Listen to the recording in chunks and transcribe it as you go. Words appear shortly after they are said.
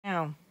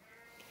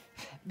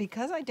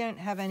because I don't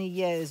have any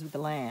ewes with the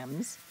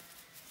lambs,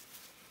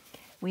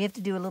 we have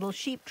to do a little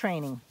sheep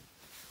training.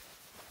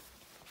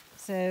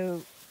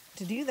 So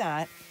to do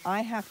that,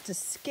 I have to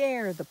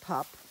scare the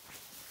pup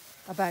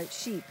about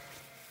sheep.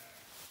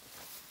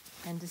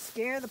 And to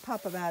scare the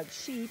pup about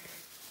sheep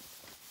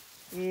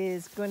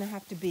is going to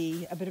have to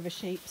be a bit of a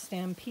sheep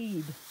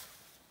stampede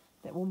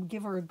that will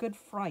give her a good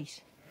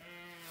fright.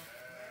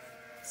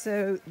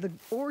 So the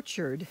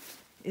orchard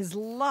is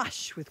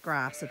lush with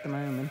grass at the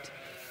moment.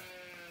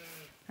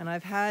 And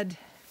I've had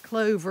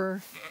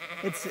clover.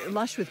 It's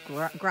lush with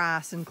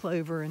grass and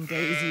clover and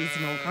daisies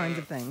and all kinds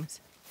of things.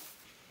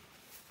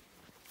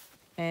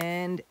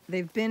 And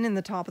they've been in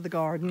the top of the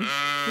garden.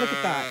 Look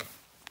at that.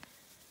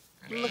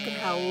 Look at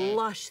how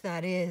lush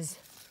that is.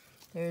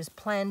 There's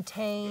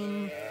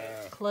plantain,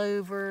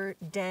 clover,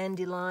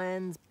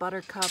 dandelions,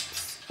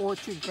 buttercups,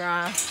 orchard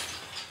grass.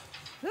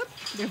 Oop,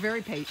 they're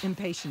very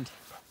impatient.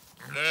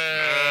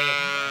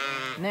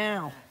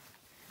 Now,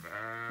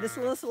 this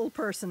little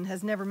person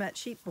has never met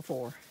sheep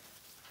before.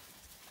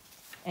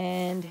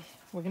 And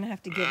we're going to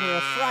have to give her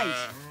a fright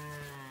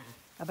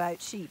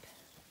about sheep.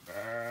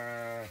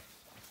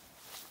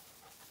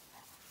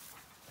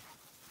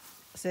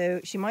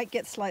 So she might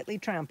get slightly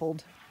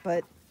trampled,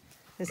 but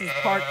this is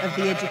part of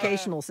the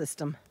educational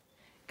system.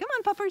 Come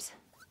on, puppers.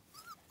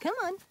 Come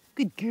on.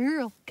 Good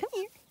girl. Come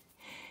here.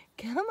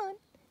 Come on.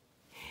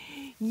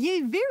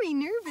 You're very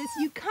nervous.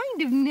 You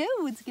kind of know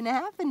what's going to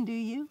happen, do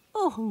you?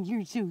 Oh,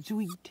 you're so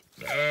sweet.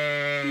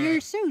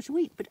 You're so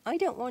sweet, but I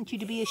don't want you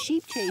to be a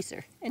sheep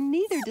chaser, and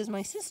neither does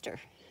my sister.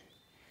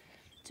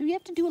 So you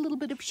have to do a little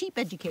bit of sheep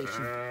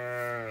education.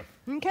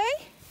 Okay?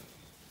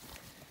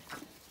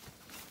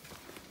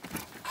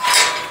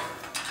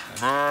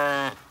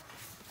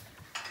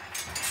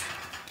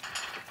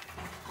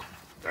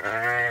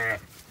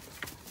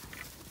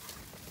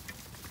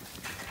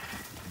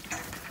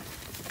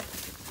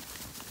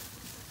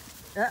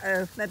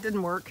 Uh-oh, that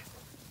didn't work.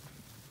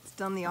 It's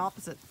done the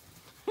opposite.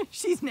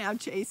 She's now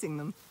chasing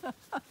them.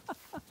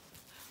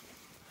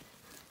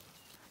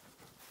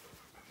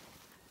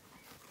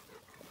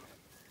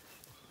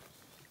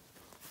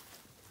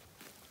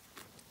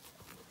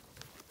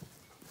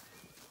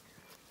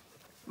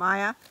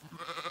 Maya,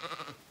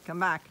 come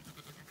back.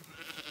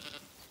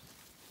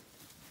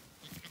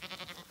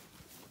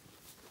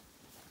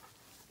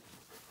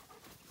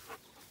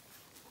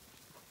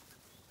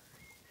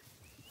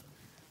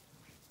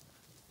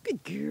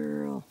 Good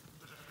girl.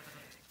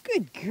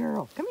 Good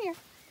girl. Come here.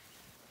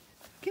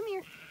 Come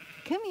here.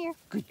 Come here.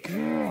 Good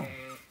girl.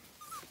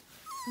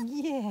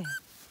 Yeah.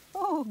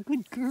 Oh,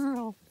 good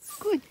girl.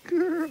 Good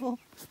girl.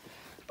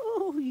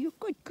 Oh, you're a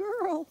good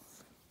girl.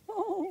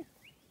 Oh.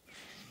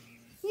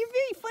 You're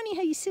very funny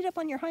how you sit up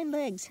on your hind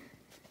legs.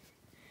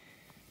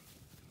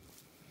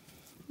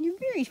 You're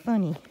very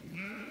funny.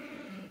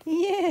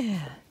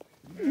 Yeah.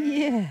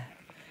 Yeah.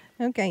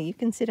 Okay, you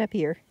can sit up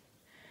here.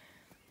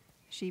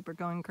 Sheep are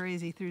going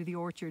crazy through the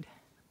orchard,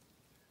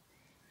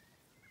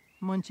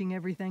 munching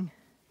everything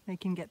they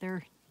can get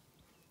their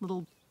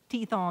little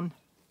teeth on.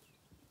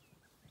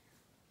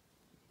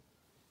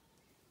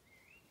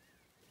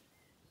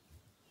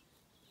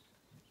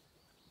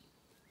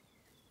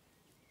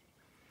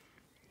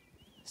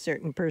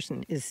 Certain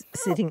person is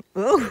sitting.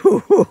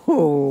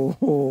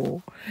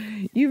 Oh,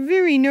 you're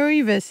very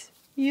nervous.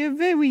 You're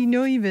very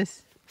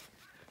nervous.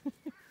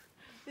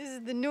 This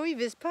is the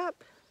nervous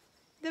pup.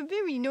 The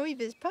very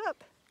nervous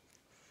pup.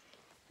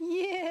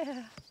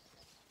 Yeah.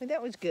 Well,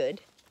 that was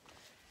good.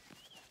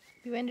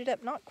 You ended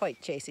up not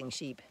quite chasing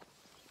sheep.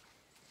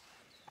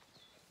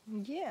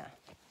 Yeah.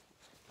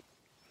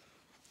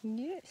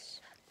 Yes.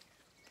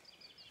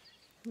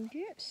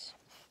 Yes.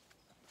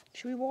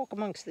 Should we walk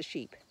amongst the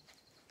sheep?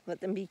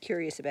 Let them be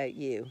curious about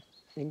you,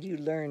 and you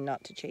learn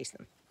not to chase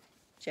them.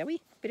 Shall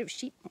we? Bit of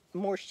sheep,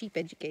 more sheep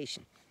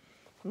education.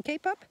 Okay,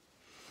 pup?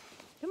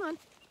 Come on.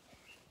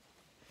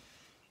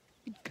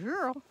 Good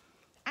girl.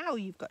 Ow,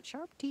 you've got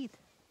sharp teeth.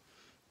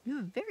 You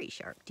have very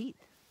sharp teeth.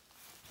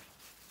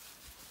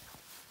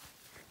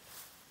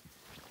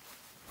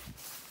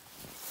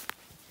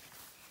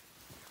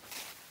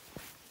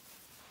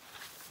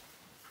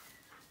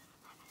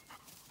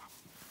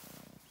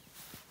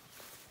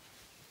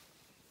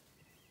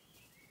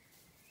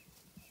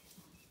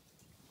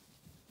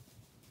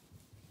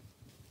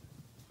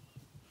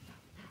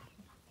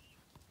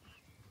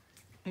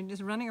 They're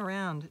just running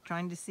around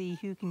trying to see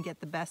who can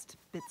get the best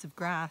bits of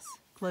grass,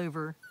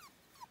 clover,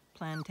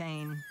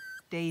 plantain,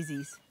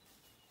 daisies.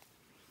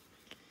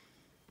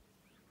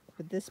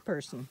 But this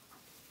person,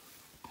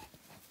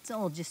 it's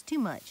all just too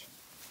much.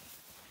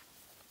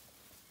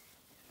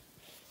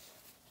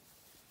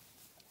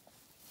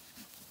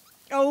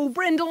 Oh,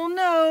 Brindle,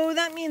 no!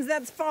 That means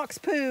that's fox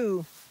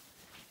poo.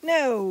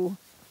 No.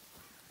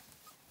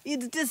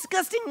 It's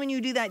disgusting when you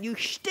do that. You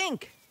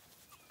stink.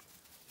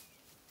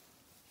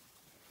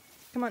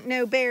 Come on,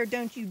 no, Bear,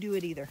 don't you do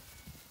it either.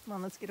 Come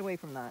on, let's get away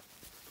from that.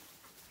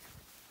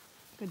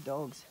 Good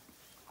dogs.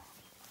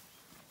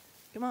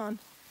 Come on.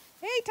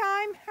 Hey,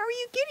 Thyme, how are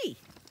you, kitty?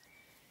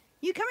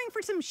 You coming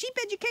for some sheep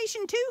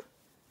education too?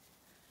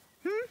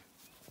 You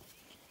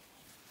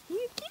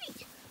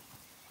kitty.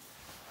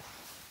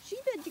 Sheep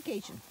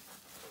education.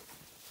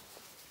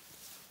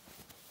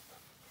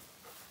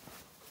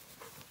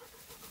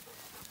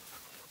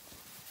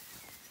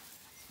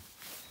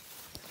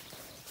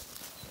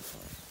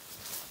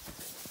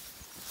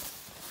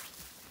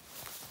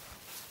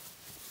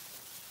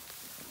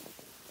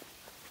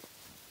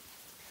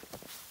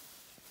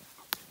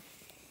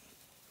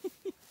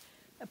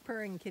 A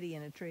purring kitty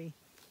in a tree.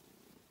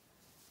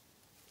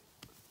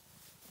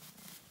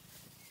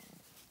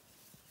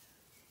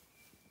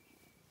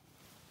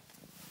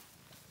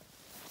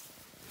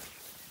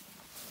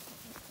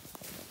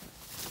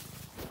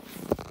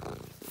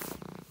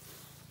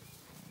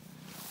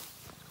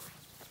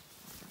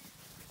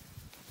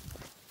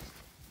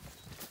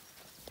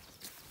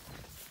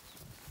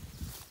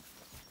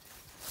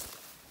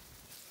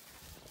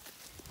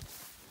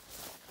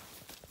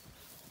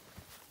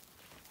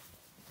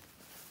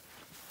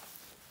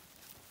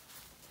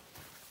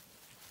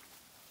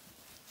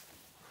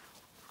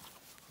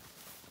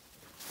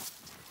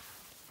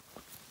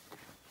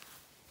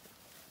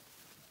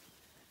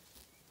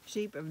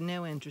 Sheep have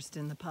no interest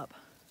in the pup.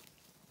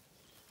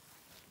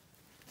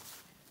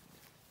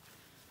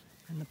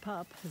 And the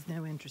pup has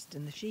no interest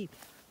in the sheep.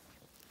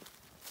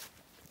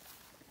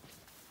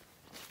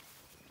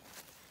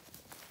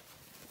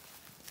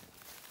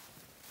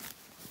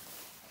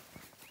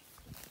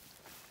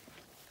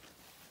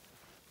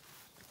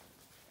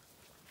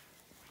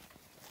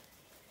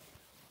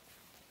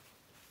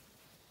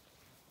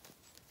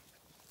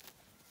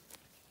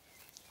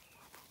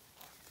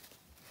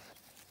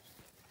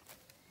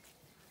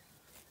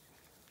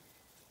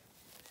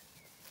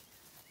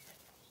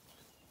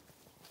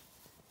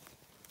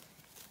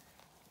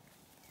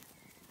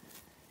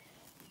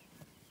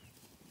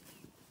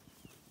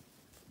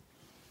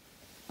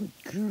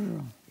 Good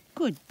girl.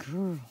 Good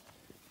girl.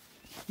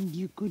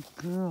 You good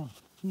girl.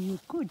 You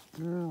good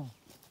girl.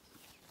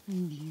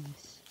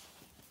 Yes.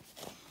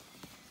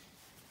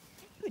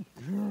 Good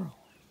girl.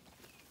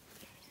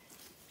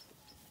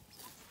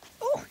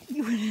 Oh,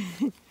 you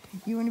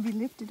want to be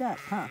lifted up,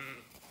 huh?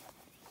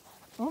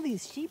 All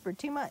these sheep are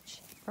too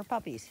much for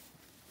puppies.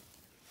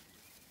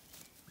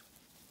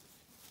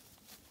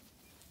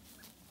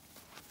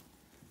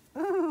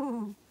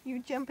 Oh, you're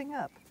jumping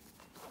up.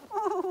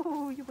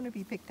 Oh, you want to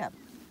be picked up.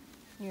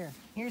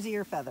 Here's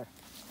Ear Feather.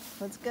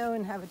 Let's go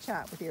and have a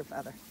chat with Ear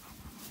Feather.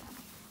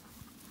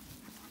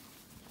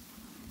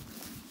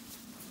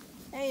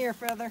 Hey, Ear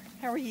Feather,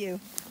 how are you?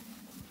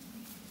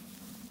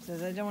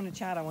 Says, I don't want to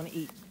chat, I want to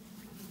eat.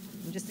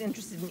 I'm just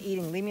interested in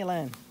eating, leave me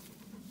alone.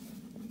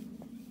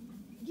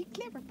 You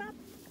clever pup.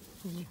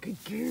 You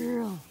good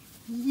girl.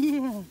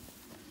 Yeah.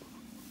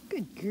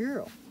 Good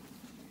girl.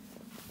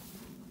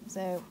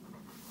 So,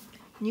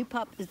 new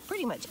pup is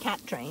pretty much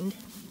cat trained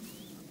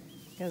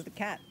because the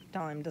cat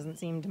Thyme doesn't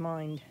seem to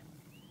mind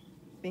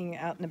being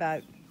out and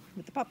about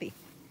with the puppy.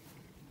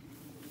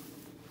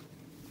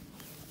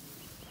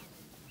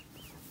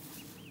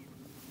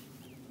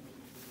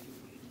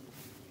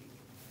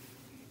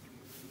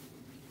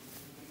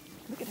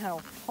 Look at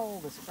how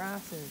tall this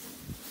grass is.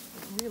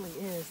 It really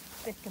is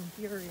thick and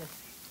furious.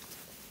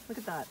 Look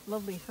at that,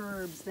 lovely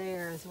herbs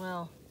there as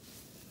well.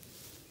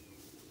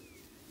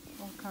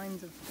 All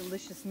kinds of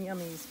delicious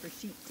yummies for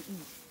sheep to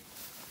eat.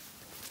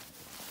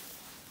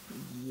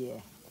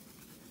 Yeah.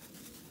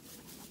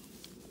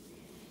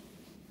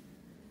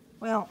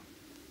 Well,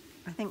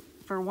 I think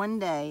for one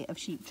day of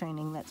sheep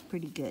training, that's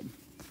pretty good.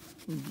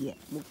 Yeah,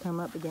 we'll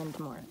come up again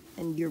tomorrow.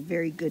 And you're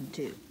very good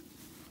too.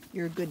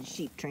 You're a good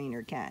sheep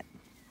trainer cat.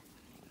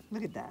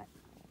 Look at that.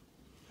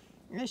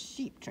 You're a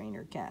sheep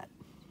trainer cat.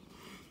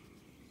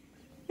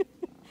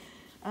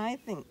 I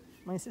think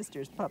my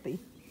sister's puppy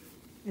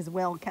is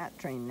well cat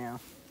trained now.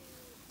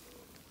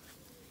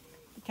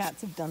 The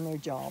cats have done their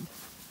job.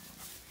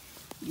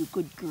 You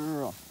good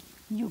girl.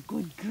 You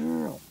good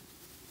girl.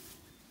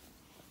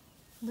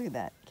 Look at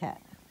that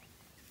cat.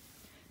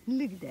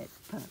 Look at that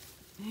pup.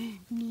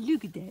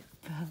 Look at that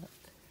pup.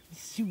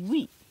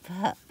 Sweet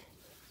pup.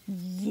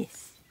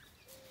 Yes.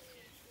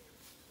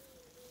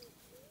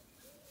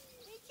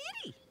 Hey,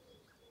 kitty.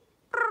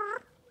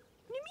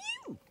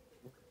 Mew.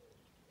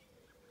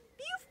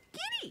 Beautiful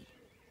kitty.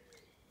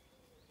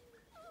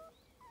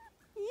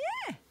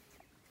 Yeah.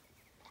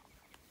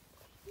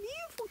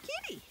 Beautiful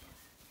kitty.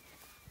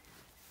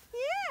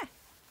 Yeah.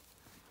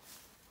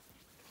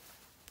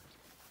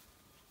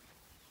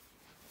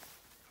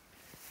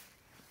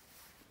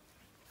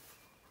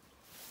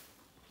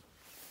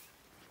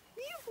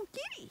 Beautiful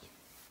kitty.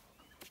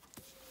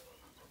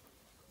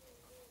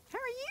 How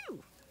are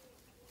you?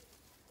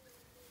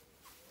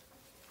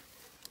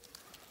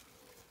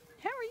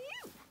 How are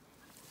you?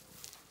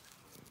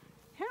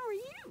 How are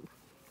you?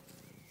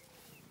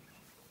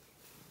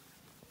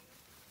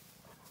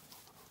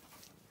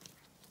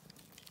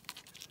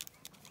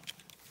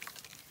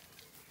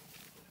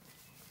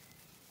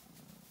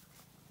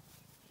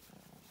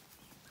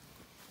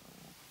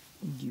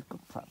 You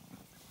good pup.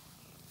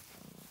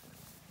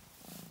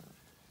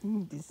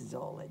 This is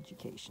all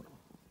educational.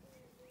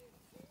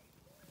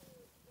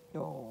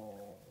 Oh.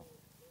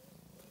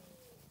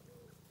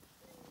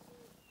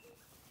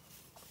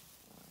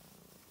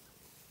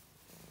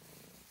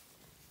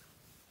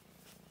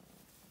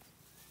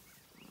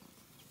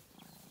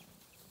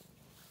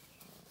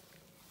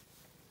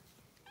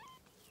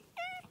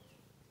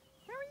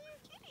 How are you,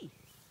 kitty?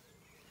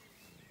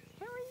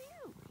 How are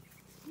you?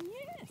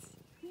 Yes,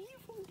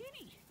 beautiful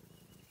kitty.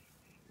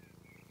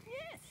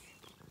 Yes.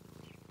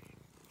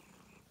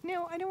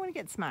 No, I don't want to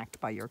get smacked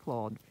by your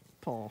clawed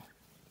paw.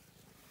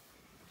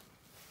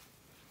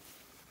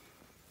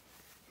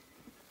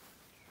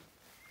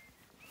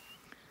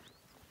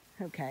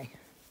 Okay,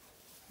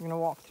 we're gonna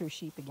walk through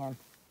sheep again.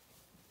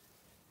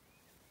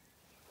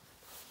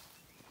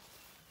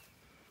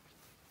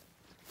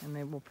 And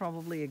they will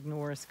probably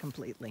ignore us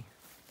completely.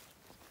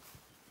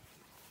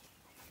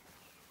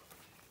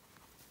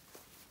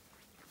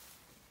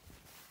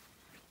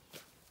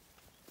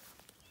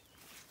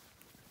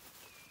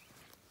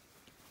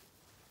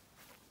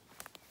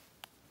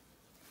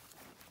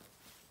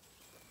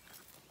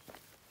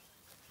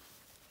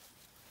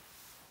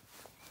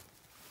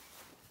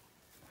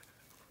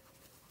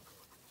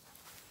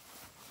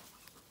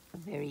 A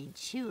very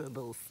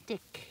chewable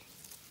stick.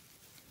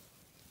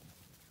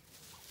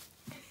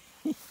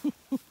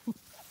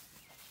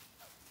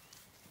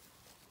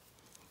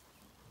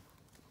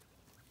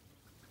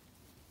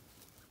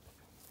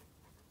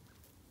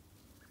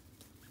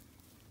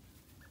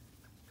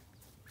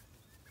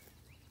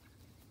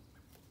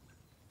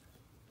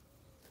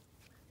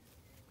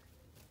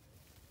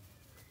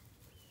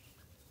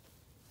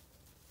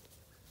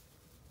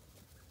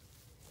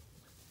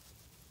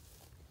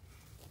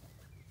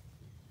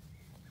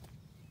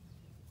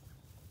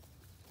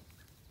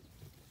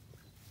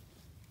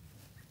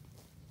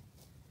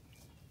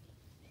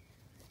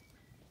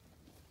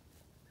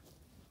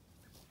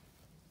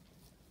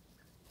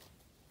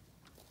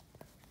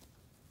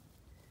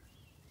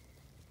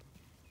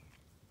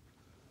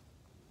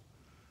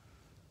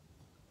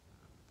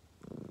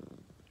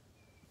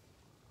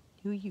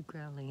 Who are you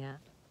growling at?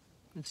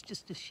 It's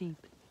just a sheep.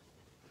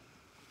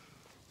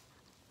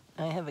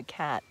 I have a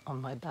cat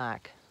on my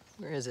back.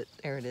 Where is it?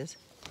 There it is.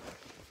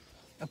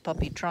 A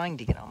puppy trying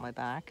to get on my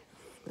back.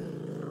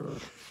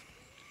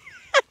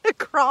 A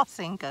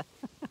crossing.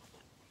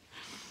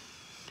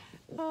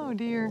 Oh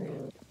dear.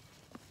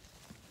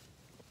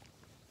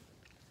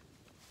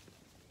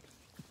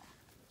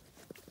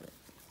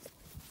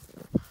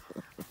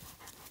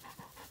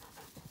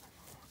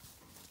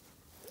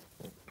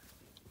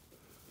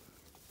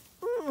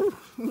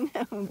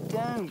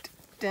 No,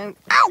 don't.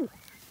 Ow!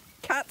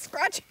 Cat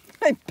scratching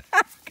my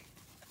back.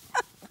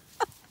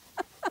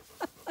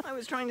 I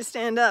was trying to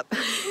stand up.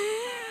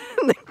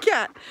 The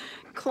cat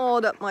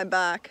clawed up my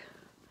back.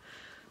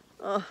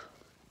 Oh.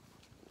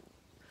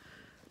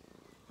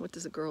 What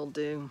does a girl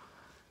do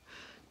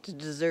to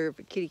deserve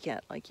a kitty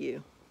cat like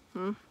you?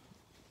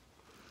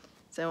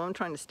 So I'm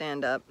trying to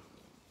stand up.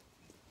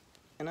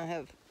 And I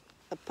have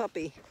a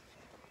puppy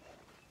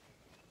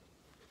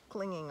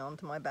clinging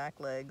onto my back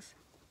legs.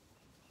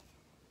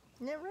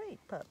 Isn't that right,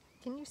 pup?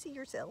 Can you see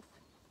yourself?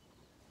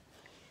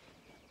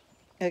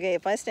 Okay,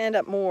 if I stand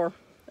up more,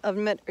 are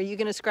you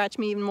gonna scratch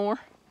me even more?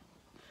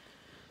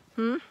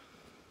 Can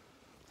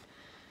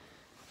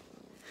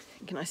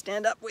I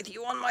stand up with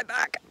you on my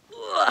back?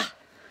 Ugh.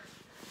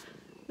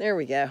 There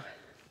we go.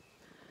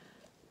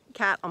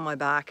 Cat on my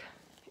back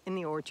in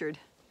the orchard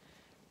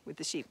with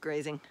the sheep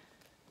grazing.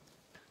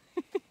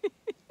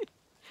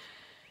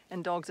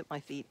 And dogs at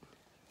my feet.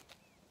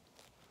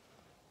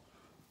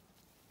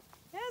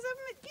 How's up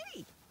my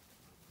kitty?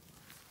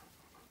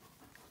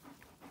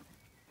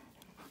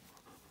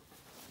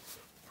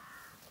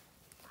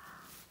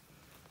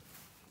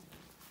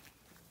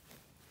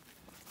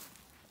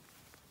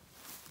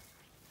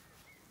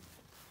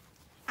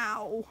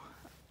 Ow!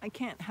 I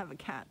can't have a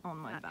cat on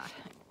my back.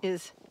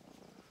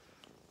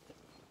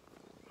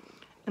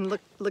 And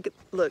look.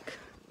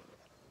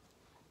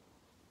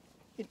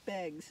 It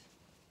begs.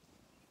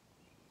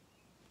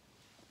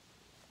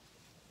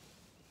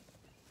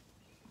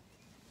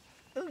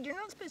 Oh, you're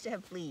not supposed to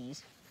have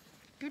fleas.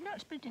 You're not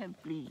supposed to have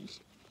fleas.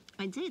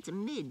 I'd say it's a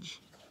midge.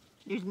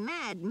 There's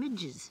mad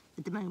midges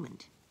at the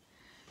moment.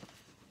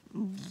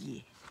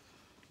 Yeah.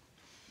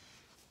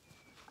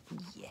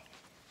 Yeah.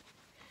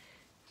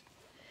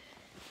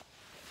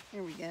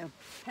 Here we go.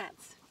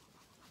 Cats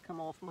come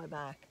off my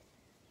back.